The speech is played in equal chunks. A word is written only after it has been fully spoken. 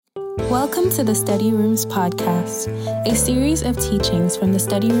Welcome to the Study Rooms podcast, a series of teachings from the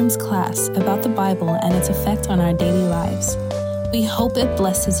Study Rooms class about the Bible and its effect on our daily lives. We hope it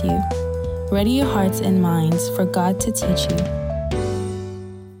blesses you. Ready your hearts and minds for God to teach you.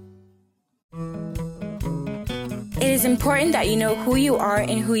 It is important that you know who you are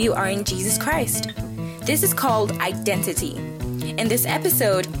and who you are in Jesus Christ. This is called identity. In this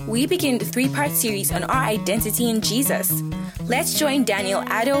episode, we begin the 3-part series on our identity in Jesus. Let's join Daniel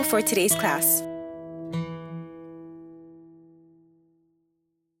Addo for today's class.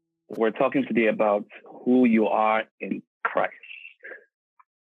 We're talking today about who you are in Christ.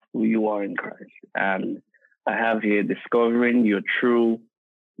 Who you are in Christ. And I have here discovering your true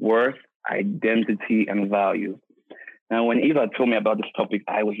worth, identity, and value. Now, when Eva told me about this topic,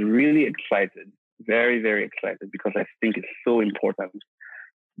 I was really excited, very, very excited, because I think it's so important.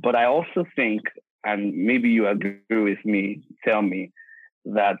 But I also think, and maybe you agree with me, tell me,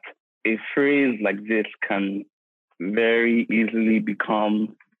 that a phrase like this can very easily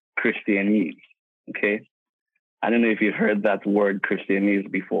become Christianese, okay? I don't know if you've heard that word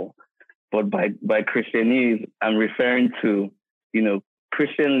Christianese before, but by Christianese, I'm referring to,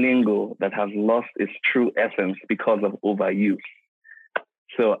 Christian lingo that has lost its true essence because of overuse.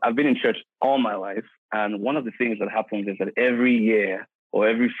 So I've been in church all my life, and one of the things that happens is that every year or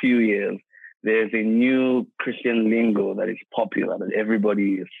every few years, there's a new Christian lingo that is popular, that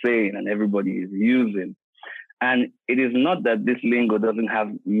everybody is saying and everybody is using. And it is not that this lingo doesn't have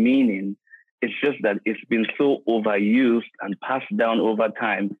meaning. It's just that it's been so overused and passed down over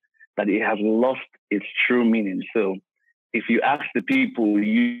time that it has lost its true meaning. So if you ask the people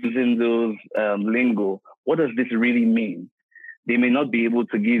using those lingo, what does this really mean? They may not be able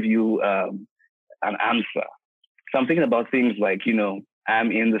to give you an answer. So I'm thinking about things like,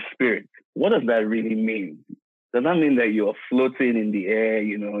 I'm in the spirit. What does that really mean? Does that mean that you're floating in the air,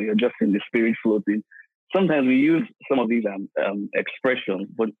 you're just in the spirit floating? Sometimes we use some of these expressions,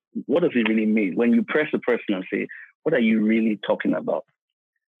 but what does it really mean? When you press a person and say, what are you really talking about?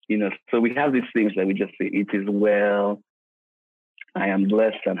 So we have these things that we just say, it is well, I am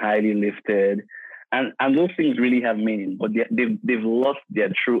blessed and highly lifted. And those things really have meaning, but they've lost their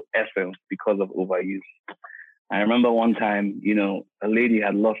true essence because of overuse. I remember one time, a lady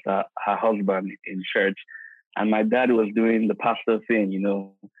had lost her husband in church, and my dad was doing the pastor thing,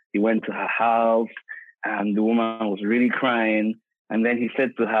 he went to her house and the woman was really crying. And then he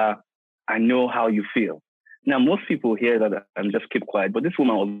said to her, I know how you feel. Now, most people hear that and just keep quiet, but this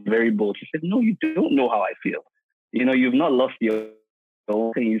woman was very bold. She said, no, you don't know how I feel. You've not lost your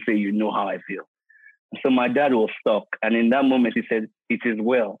own thing. You say, you know how I feel. So my dad was stuck. And in that moment, he said, it is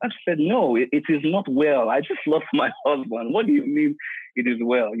well. I said, no, it is not well. I just lost my husband. What do you mean it is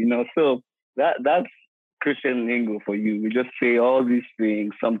well? So that's Christian lingo for you. We just say all these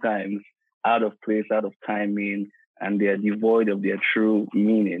things sometimes out of place, out of timing, and they're devoid of their true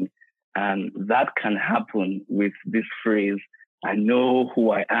meaning. And that can happen with this phrase, I know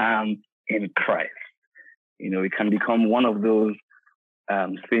who I am in Christ. It can become one of those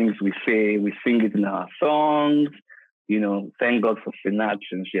things we say, we sing it in our songs, thank God for Sinach,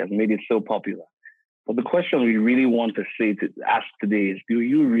 and she has made it so popular. But the question we really want to ask today is, do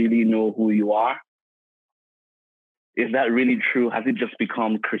you really know who you are? Is that really true? Has it just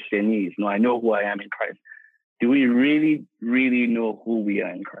become Christianese? No, I know who I am in Christ. Do we really, really know who we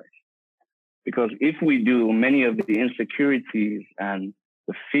are in Christ? Because if we do, many of the insecurities and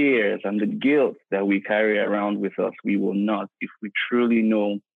the fears and the guilt that we carry around with us, we will not if we truly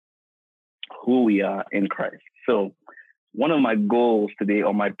know who we are in Christ. So one of my goals today,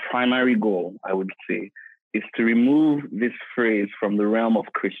 or my primary goal, I would say, is to remove this phrase from the realm of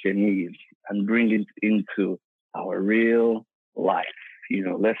Christianese and bring it into our real life.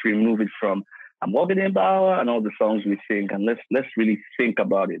 Let's remove it from I'm walking in power and all the songs we sing, and let's really think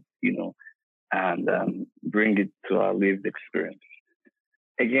about it, and bring it to our lived experience.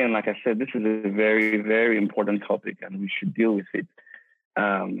 Again, like I said, this is a very, very important topic, and we should deal with it.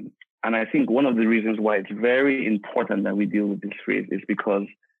 And I think one of the reasons why it's very important that we deal with this phrase is because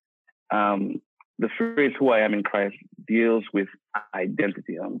the phrase "who I am in Christ" deals with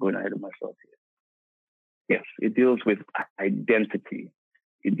identity. I'm going ahead of myself here. Yes, it deals with identity.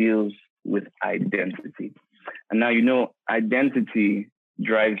 It deals with identity. And now, identity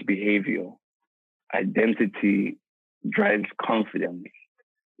drives behavior. Identity drives confidence.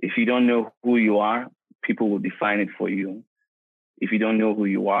 If you don't know who you are, people will define it for you. If you don't know who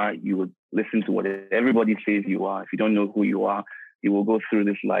you are, you will listen to what everybody says you are. If you don't know who you are, you will go through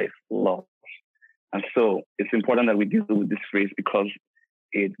this life lost. And so it's important that we deal with this phrase because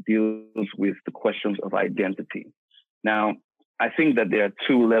it deals with the questions of identity. Now, I think that there are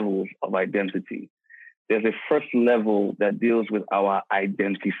two levels of identity. There's a first level that deals with our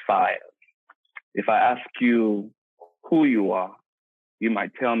identifiers. If I ask you who you are, you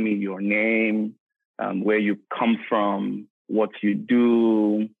might tell me your name, where you come from, what you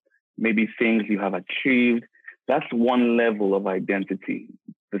do, maybe things you have achieved. That's one level of identity,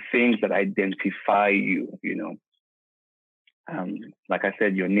 the things that identify you, Like I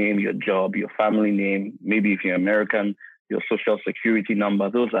said, your name, your job, your family name, maybe if you're American, your social security number,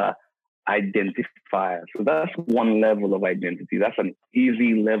 those are identifiers. So that's one level of identity. That's an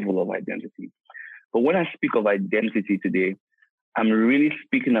easy level of identity. But when I speak of identity today, I'm really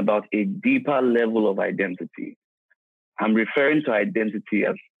speaking about a deeper level of identity. I'm referring to identity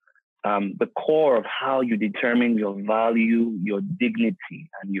as the core of how you determine your value, your dignity,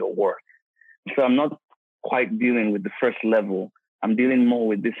 and your worth. So I'm not quite dealing with the first level. I'm dealing more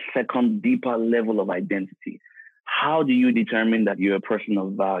with this second, deeper level of identity. How do you determine that you're a person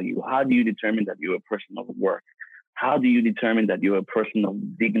of value? How do you determine that you're a person of worth? How do you determine that you're a person of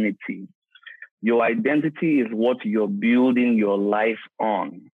dignity? Your identity is what you're building your life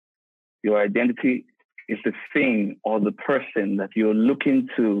on. Your identity is the thing or the person that you're looking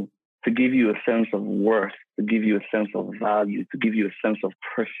to give you a sense of worth, to give you a sense of value, to give you a sense of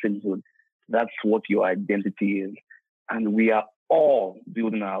personhood. That's what your identity is. And we are all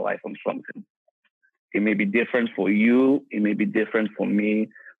building our life on something. It may be different for you. It may be different for me.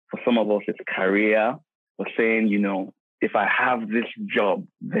 For some of us, it's career. We're saying, if I have this job,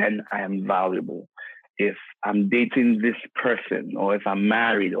 then I am valuable. If I'm dating this person, or if I'm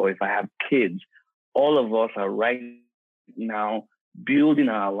married, or if I have kids, all of us are right now building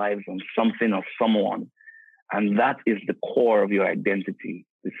our lives on something or someone. And that is the core of your identity.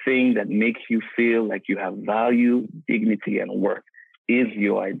 The thing that makes you feel like you have value, dignity, and worth is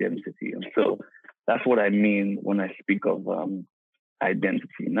your identity. And so that's what I mean when I speak of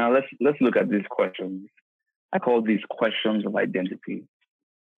identity. Now let's look at these questions. I call these questions of identity.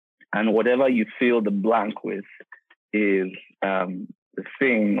 And whatever you fill the blank with is the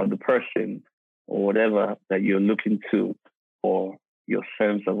thing or the person or whatever that you're looking to for your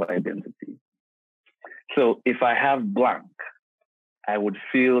sense of identity. So if I have blank, I would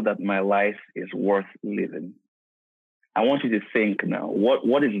feel that my life is worth living. I want you to think now,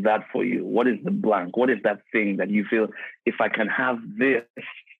 what is that for you? What is the blank? What is that thing that you feel, if I can have this,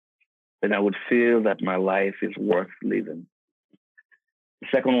 then I would feel that my life is worth living? The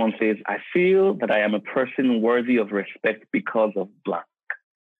second one says, I feel that I am a person worthy of respect because of blank.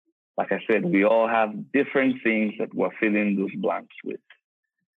 Like I said, we all have different things that we're filling those blanks with.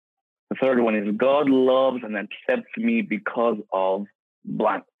 The third one is, God loves and accepts me because of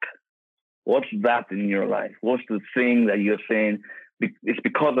blank. What's that in your life? What's the thing that you're saying, it's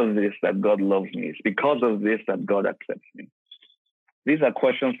because of this that God loves me. It's because of this that God accepts me. These are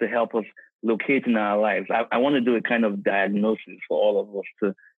questions to help us locate in our lives. I want to do a kind of diagnosis for all of us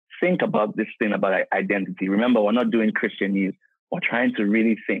to think about this thing about identity. Remember, we're not doing Christianese. We're trying to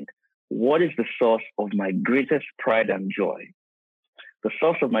really think, what is the source of my greatest pride and joy? The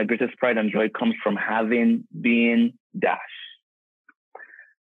source of my greatest pride and joy comes from being dash.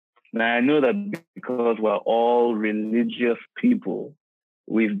 Now, I know that because we're all religious people,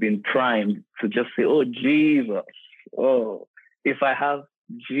 we've been primed to just say, oh, Jesus. Oh, if I have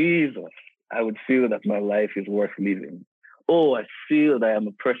Jesus, I would feel that my life is worth living. Oh, I feel that I am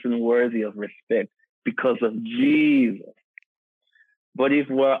a person worthy of respect because of Jesus. But if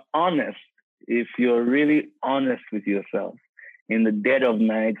we're honest, if you're really honest with yourself, in the dead of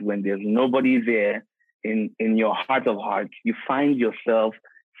night, when there's nobody there, in your heart of hearts, you find yourself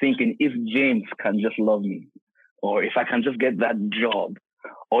thinking, if James can just love me, or if I can just get that job,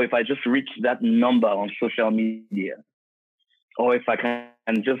 or if I just reach that number on social media, or if I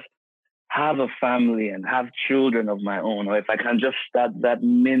can just have a family and have children of my own, or if I can just start that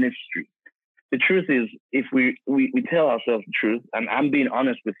ministry. The truth is, if we tell ourselves the truth, and I'm being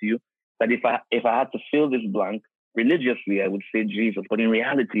honest with you, that if I had to fill this blank, religiously, I would say Jesus. But in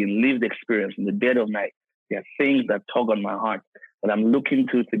reality, in lived experience, in the dead of night, there are things that tug on my heart that I'm looking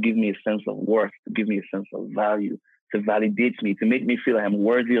to give me a sense of worth, to give me a sense of value, to validate me, to make me feel I am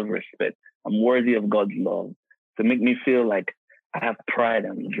worthy of respect, I'm worthy of God's love, to make me feel like I have pride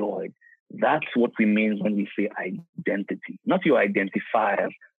and joy. That's what we mean when we say identity. Not your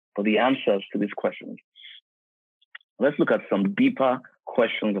identifiers, but the answers to these questions. Let's look at some deeper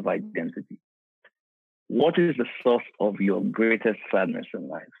questions of identity. What is the source of your greatest sadness in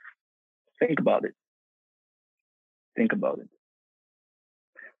life? Think about it. Think about it.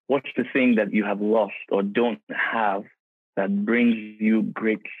 What's the thing that you have lost or don't have that brings you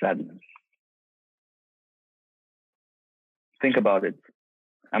great sadness? Think about it.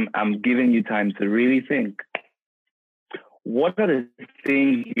 I'm giving you time to really think. What are the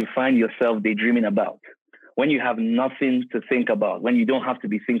things you find yourself daydreaming about when you have nothing to think about, when you don't have to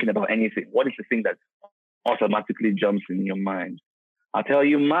be thinking about anything? What is the thing that automatically jumps in your mind? I'll tell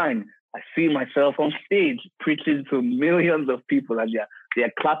you mine. I see myself on stage preaching to millions of people, and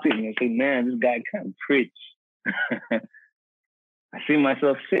they're clapping and saying, man, this guy can preach. I see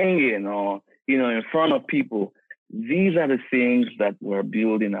myself singing or, in front of people. These are the things that we're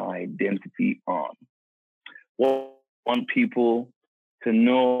building our identity on. What we want people to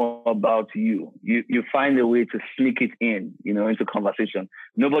know about you. You find a way to sneak it in, into conversation.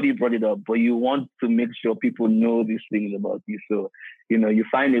 Nobody brought it up, but you want to make sure people know these things about you. So, you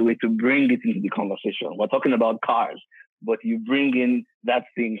find a way to bring it into the conversation. We're talking about cars, but you bring in that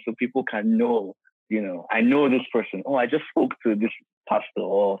thing so people can know, I know this person. Oh, I just spoke to this pastor.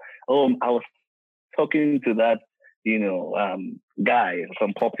 Or, oh, I was talking to that, guy,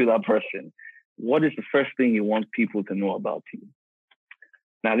 some popular person. What is the first thing you want people to know about you?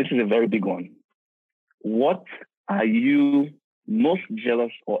 Now, this is a very big one. What are you most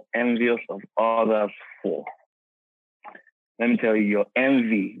jealous or envious of others for? Let me tell you, your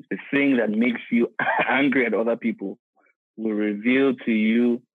envy, the thing that makes you angry at other people, will reveal to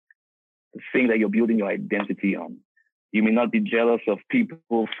you the thing that you're building your identity on. You may not be jealous of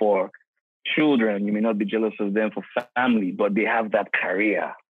people for children. You may not be jealous of them for family, but they have that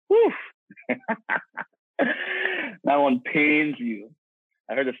career. Woof. That one pains you.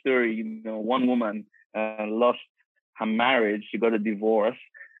 I heard a story, one woman lost her marriage. She got a divorce,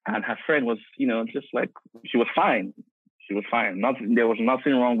 and her friend was, just like, she was fine. She was fine. There was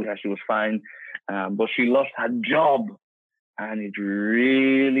nothing wrong with her. She was fine. But she lost her job, and it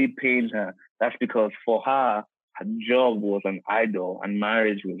really pained her. That's because for her job was an idol, and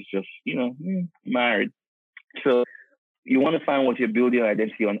marriage was just, married. So you want to find what you're building your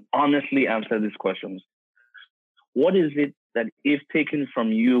identity on. Honestly answer these questions. What is it that, if taken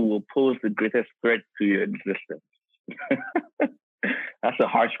from you, will pose the greatest threat to your existence? That's a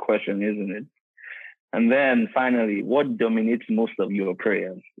harsh question, isn't it? And then finally, what dominates most of your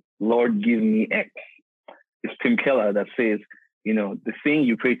prayers? Lord, give me X. It's Tim Keller that says, the thing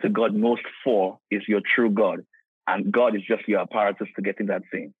you pray to God most for is your true God. And God is just your apparatus to getting that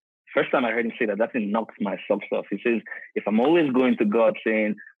thing. First time I heard him say that thing knocks my socks off. He says, if I'm always going to God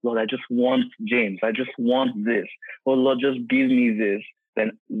saying, Lord, I just want James, I just want this, oh Lord, just give me this,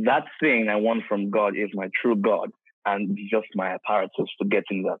 then that thing I want from God is my true God and just my apparatus for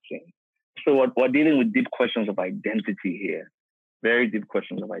getting that thing. So we're dealing with deep questions of identity here, very deep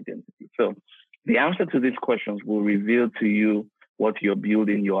questions of identity. So the answer to these questions will reveal to you what you're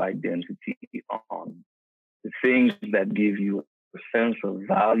building your identity on. The things that give you a sense of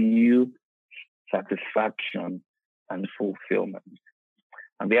value, satisfaction, and fulfillment.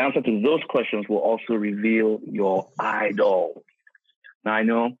 And the answer to those questions will also reveal your idols. Now, I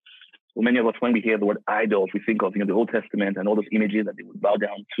know many of us, when we hear the word idols, we think of the Old Testament and all those images that they would bow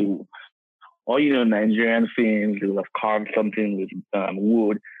down to. Or, Nigerian films, they will have carved something with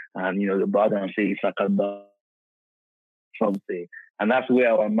wood, and, they bow down and say, Isakaba, something. And that's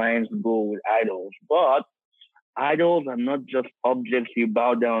where our minds go with idols. But idols are not just objects you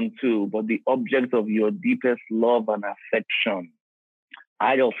bow down to, but the object of your deepest love and affection.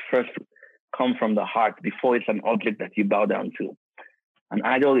 Idols first come from the heart before it's an object that you bow down to. An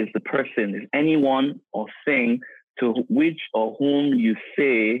idol is the person, is anyone or thing to which or whom you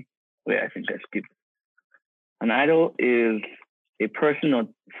say, I think I skipped. An idol is a person or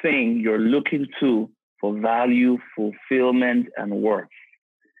thing you're looking to for value, fulfillment, and worth.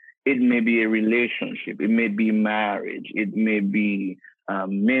 It may be a relationship, it may be marriage, it may be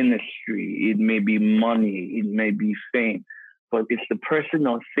ministry, it may be money, it may be fame, but it's the person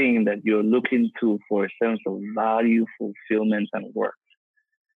or thing that you're looking to for a sense of value, fulfillment, and worth.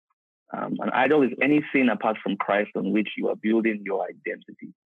 An idol is anything apart from Christ on which you are building your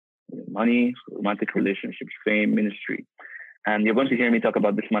identity. Money, romantic relationships, fame, ministry. And you're going to hear me talk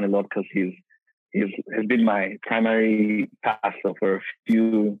about this man a lot because he's been my primary pastor for a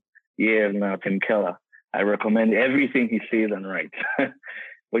few years now, Tim Keller. I recommend everything he says and writes.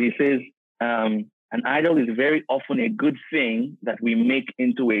 But he says, an idol is very often a good thing that we make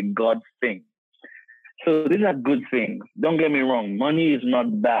into a God thing. So these are good things. Don't get me wrong. Money is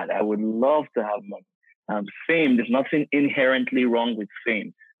not bad. I would love to have money. Fame, there's nothing inherently wrong with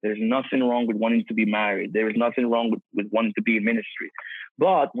fame. There's nothing wrong with wanting to be married. There is nothing wrong with wanting to be in ministry.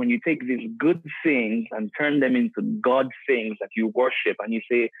 But when you take these good things and turn them into God things that you worship and you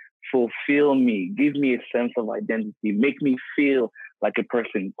say, fulfill me, give me a sense of identity, make me feel like a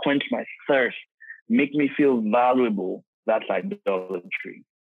person, quench my thirst, make me feel valuable, That's idolatry.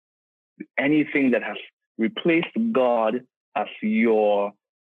 Anything that has replaced God as your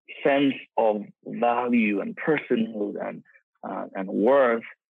sense of value and personhood and worth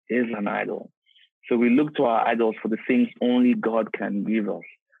is an idol. So we look to our idols for the things only God can give us.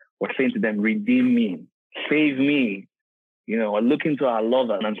 We're saying to them, redeem me, save me. Or look into our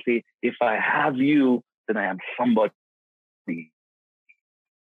lover and say, if I have you, then I am somebody.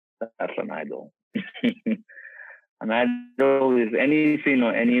 That's an idol. An idol is anything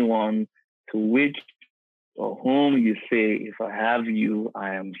or anyone to which or whom you say, if I have you,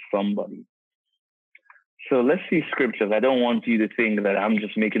 I am somebody. So let's see scriptures. I don't want you to think that I'm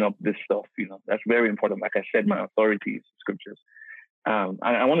just making up this stuff. That's very important. Like I said, my authority is scriptures.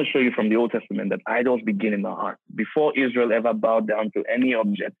 I want to show you from the Old Testament that idols begin in the heart. Before Israel ever bowed down to any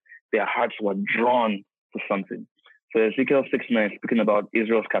object, their hearts were drawn to something. So Ezekiel 6:9, speaking about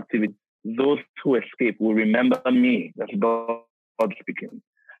Israel's captivity, those who escape will remember me. That's God speaking.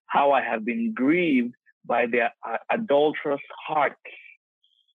 How I have been grieved by their adulterous hearts,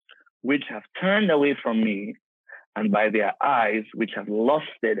 which have turned away from me, and by their eyes, which have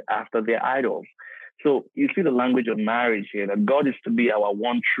lusted after their idols. So you see the language of marriage here, that God is to be our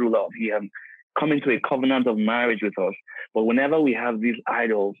one true love. He has come into a covenant of marriage with us. But whenever we have these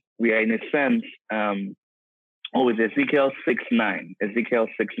idols, we are in a sense, with Ezekiel 6:9. Ezekiel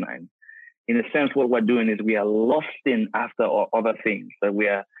 6:9. In a sense, what we're doing is we are lusting after other things, that we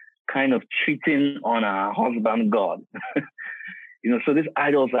are kind of cheating on our husband God. So these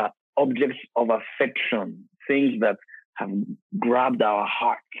idols are objects of affection, things that have grabbed our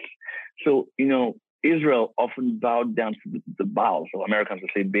hearts. So, Israel often bowed down to the Baals, or Americans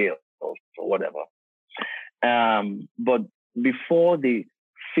would say Baal or whatever. But before they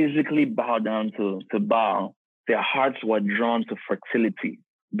physically bowed down to Baal, their hearts were drawn to fertility.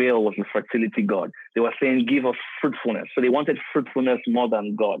 Baal was a fertility god. They were saying, give us fruitfulness. So they wanted fruitfulness more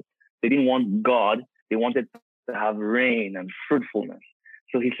than God. They didn't want God. They wanted to have rain and fruitfulness.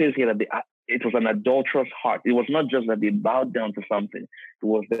 So he says here that it was an adulterous heart. It was not just that they bowed down to something. It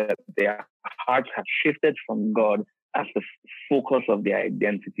was that their hearts had shifted from God as the focus of their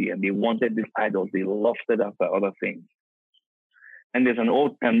identity, and they wanted these idols. They lusted after other things. And there's an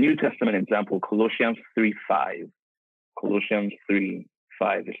Old and New Testament example, Colossians 3:5. Colossians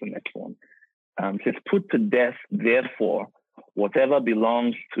 3:5 is the next one. It says, put to death, therefore, whatever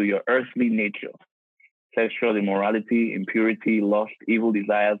belongs to your earthly nature: sexual immorality, impurity, lust, evil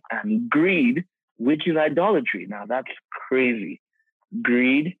desires, and greed, which is idolatry. Now that's crazy.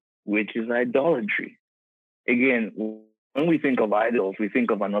 Greed, which is idolatry. Again, when we think of idols, we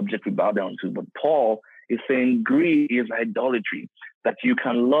think of an object we bow down to. But Paul is saying greed is idolatry, that you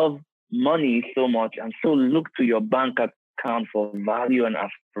can love money so much and so look to your bank account for value and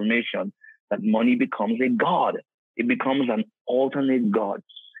affirmation that money becomes a god. It becomes an alternate god.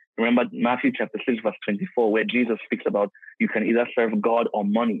 Remember Matthew chapter 6, verse 24, where Jesus speaks about you can either serve God or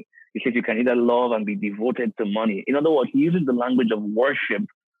money. He says you can either love and be devoted to money. In other words, he uses the language of worship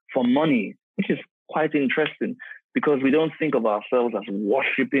for money, which is quite interesting because we don't think of ourselves as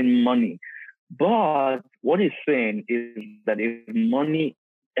worshiping money. But what he's saying is that if money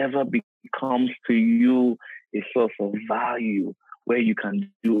ever becomes to you a source of value where you can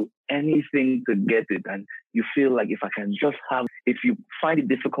do anything to get it, and you feel like if you find it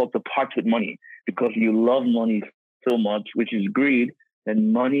difficult to part with money because you love money so much, which is greed,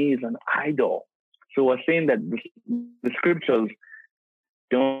 then money is an idol. So we're saying that the scriptures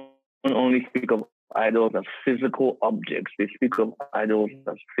don't only speak of idols as physical objects. They speak of idols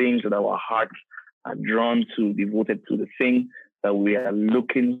as things that our hearts are drawn to, devoted to, the thing that we are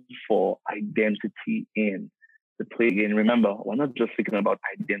looking for identity in. The play again, remember, we're not just speaking about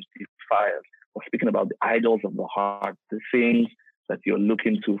identifiers. We're speaking about the idols of the heart, the things that you're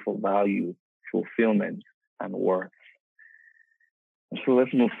looking to for value, fulfillment, and worth. So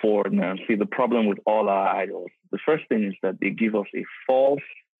let's move forward now and see the problem with all our idols. The first thing is that they give us a false,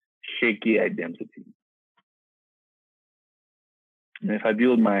 shaky identity. And if I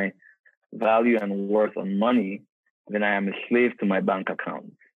build my value and worth on money, then I am a slave to my bank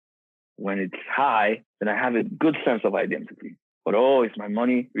account. When it's high, then I have a good sense of identity. But if my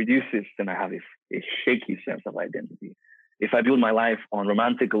money reduces, then I have a shaky sense of identity. If I build my life on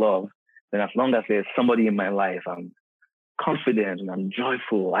romantic love, then as long as there's somebody in my life, I'm confident and I'm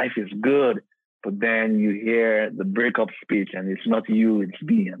joyful. Life is good. But then you hear the breakup speech and it's not you, it's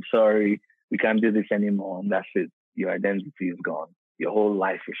me. I'm sorry, we can't do this anymore. And that's it. Your identity is gone. Your whole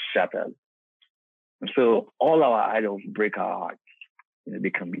life is shattered. And so all our idols break our hearts.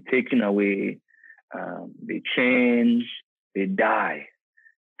 They can be taken away. They change. They die.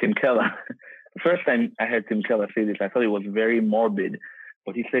 Tim Keller The first time I heard Tim Keller say this, I thought it was very morbid.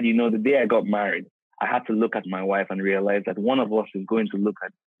 But he said, the day I got married, I had to look at my wife and realize that one of us is going to look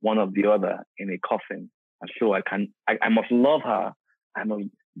at one of the other in a coffin. And so I must love her. I must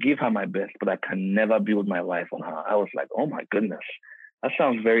give her my best, but I can never build my life on her. I was like, oh my goodness, that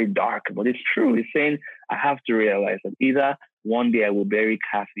sounds very dark, but it's true. He's saying I have to realize that either one day I will bury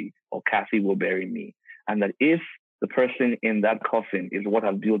Kathy or Kathy will bury me. And that if the person in that coffin is what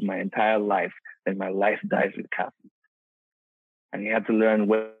I've built my entire life, then my life dies with Kathy. And he had to learn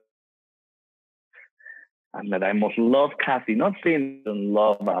and that I must love Kathy, not saying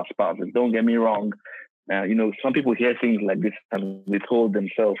love our spouses. Don't get me wrong. Some people hear things like this and withhold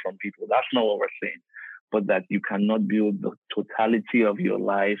themselves from people. That's not what we're saying. But that you cannot build the totality of your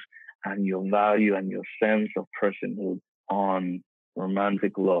life and your value and your sense of personhood on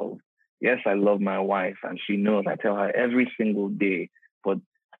romantic love. Yes, I love my wife, and she knows I tell her every single day, but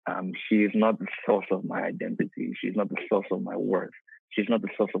she is not the source of my identity. She's not the source of my worth. She's not the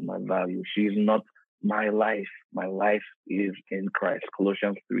source of my value. She is not my life. My life is in Christ.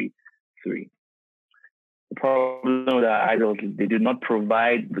 Colossians 3:3. The problem with our idols is they do not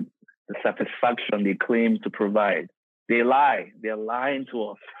provide the satisfaction they claim to provide. They lie. They're lying to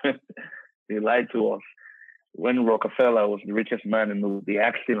us. They lie to us. When Rockefeller was the richest man in the world, they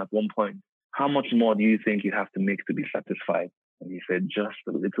asked him at one point, how much more do you think you have to make to be satisfied? And he said, just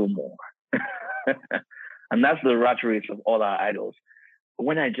a little more. And that's the rat race of all our idols.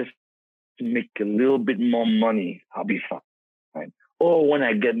 When I just make a little bit more money, I'll be fine. Oh, when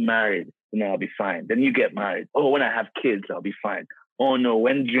I get married, then I'll be fine. Then you get married. Oh, when I have kids, I'll be fine. Oh no,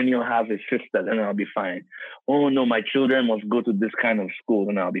 when Junior has a sister, then I'll be fine. Oh no, my children must go to this kind of school,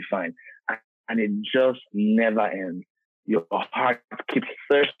 then I'll be fine. And it just never ends. Your heart keeps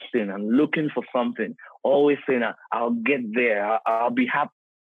thirsting and looking for something, always saying, I'll get there. I'll be happy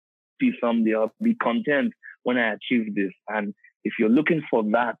someday. I'll be content when I achieve this. And if you're looking for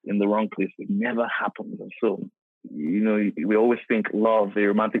that in the wrong place, it never happens. And so, we always think love, a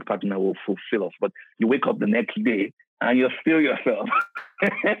romantic partner will fulfill us, but you wake up the next day and you're still yourself.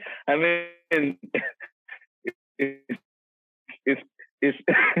 I mean,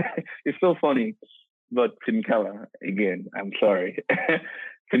 it's so funny. But Tim Keller, again, I'm sorry.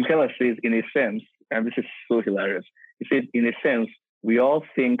 Tim Keller says, in a sense, and this is so hilarious, he said, in a sense, we all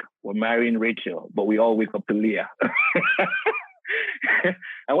think we're marrying Rachel, but we all wake up to Leah.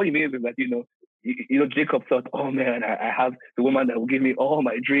 And what he means is that, Jacob thought, oh man, I have the woman that will give me all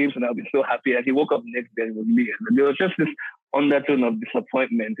my dreams and I'll be so happy. And he woke up the next day with Leah. And there was just this undertone of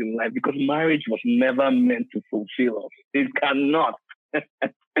disappointment in life because marriage was never meant to fulfill us. It cannot.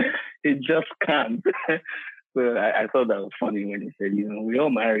 It just can't. So I thought that was funny when he said, we all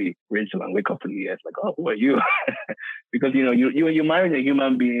marry Rachel and wake up to Leah. It's like, oh, who are you? Because, you marry a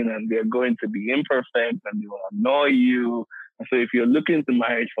human being and they're going to be imperfect and they will annoy you. And so if you're looking to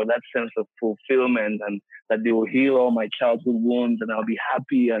marriage for that sense of fulfillment and that they will heal all my childhood wounds and I'll be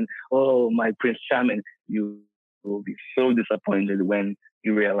happy and, oh, my Prince Charming, you will be so disappointed when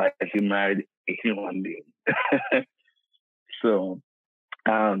you realize you married a human being. So,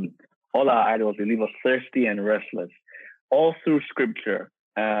 all our idols, they leave us thirsty and restless. All through scripture,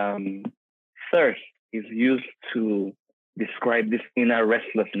 thirst is used to describe this inner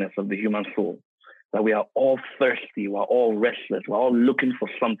restlessness of the human soul. That we are all thirsty, we're all restless, we're all looking for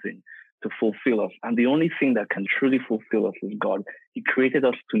something to fulfill us. And the only thing that can truly fulfill us is God. He created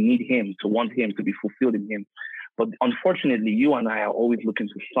us to need him, to want him, to be fulfilled in him. But unfortunately, you and I are always looking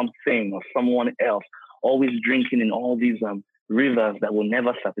to something or someone else, always drinking in all these rivers that will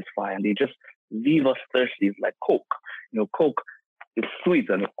never satisfy, and they just leave us thirsty. It's like Coke. Coke is sweet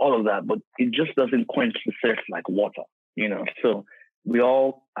and all of that, but it just doesn't quench the thirst like water, So we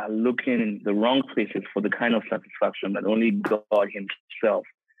all are looking in the wrong places for the kind of satisfaction that only God himself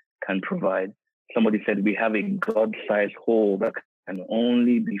can provide. Somebody said we have a God-sized hole that can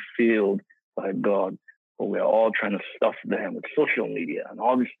only be filled by God, but we're all trying to stuff them with social media and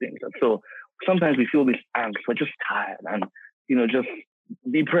all these things. And so sometimes we feel this angst. We're just tired and just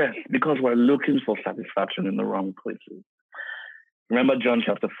depressed because we're looking for satisfaction in the wrong places. Remember John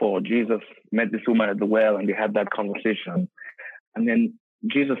chapter 4, Jesus met this woman at the well and they had that conversation. And then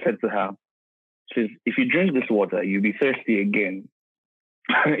Jesus said to her, says, if you drink this water, you'll be thirsty again.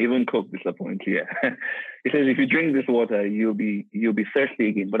 Even Coke disappoints you. He says, if you drink this water, you'll be thirsty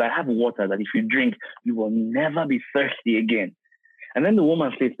again. But I have water that if you drink, you will never be thirsty again. And then the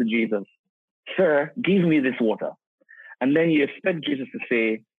woman says to Jesus, sir, give me this water. And then you expect Jesus to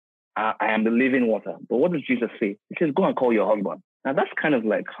say, I am the living water. But what does Jesus say? He says, go and call your husband. Now that's kind of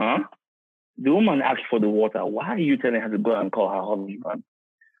like, The woman asked for the water. Why are you telling her to go and call her husband?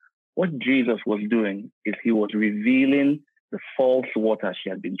 What Jesus was doing is he was revealing the false water she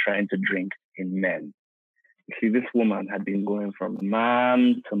had been trying to drink in men. You see, this woman had been going from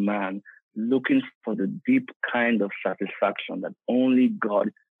man to man, looking for the deep kind of satisfaction that only God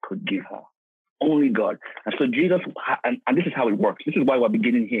could give her. Only God. And so Jesus, and this is how it works. This is why we're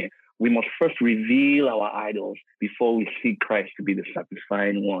beginning here. We must first reveal our idols before we seek Christ to be the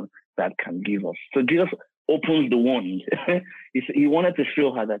satisfying one that can give us. So Jesus opens the wound. He wanted to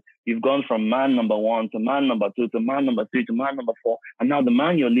show her that you've gone from man number 1 to man number 2 to man number 3 to man number 4. And now the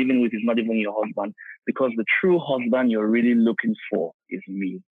man you're living with is not even your husband, because the true husband you're really looking for is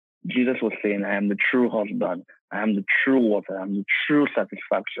me. Jesus was saying, I am the true husband. I am the true water. I am the true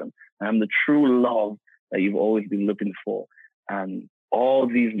satisfaction. I am the true love that you've always been looking for. And all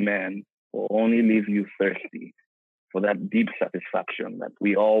these men will only leave you thirsty for that deep satisfaction that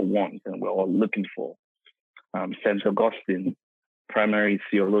we all want and we're all looking for. St. Augustine, primary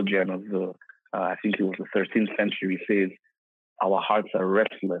theologian of the, I think it was the 13th century, says, our hearts are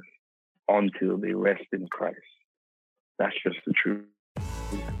restless until they rest in Christ. That's just the truth.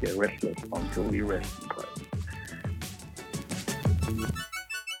 They're restless until we rest in Christ.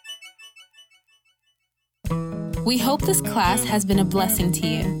 We hope this class has been a blessing to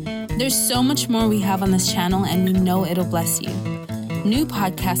you. There's so much more we have on this channel, and we know it'll bless you. New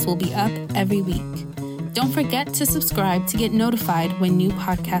podcasts will be up every week. Don't forget to subscribe to get notified when new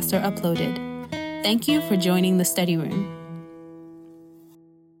podcasts are uploaded. Thank you for joining the study room.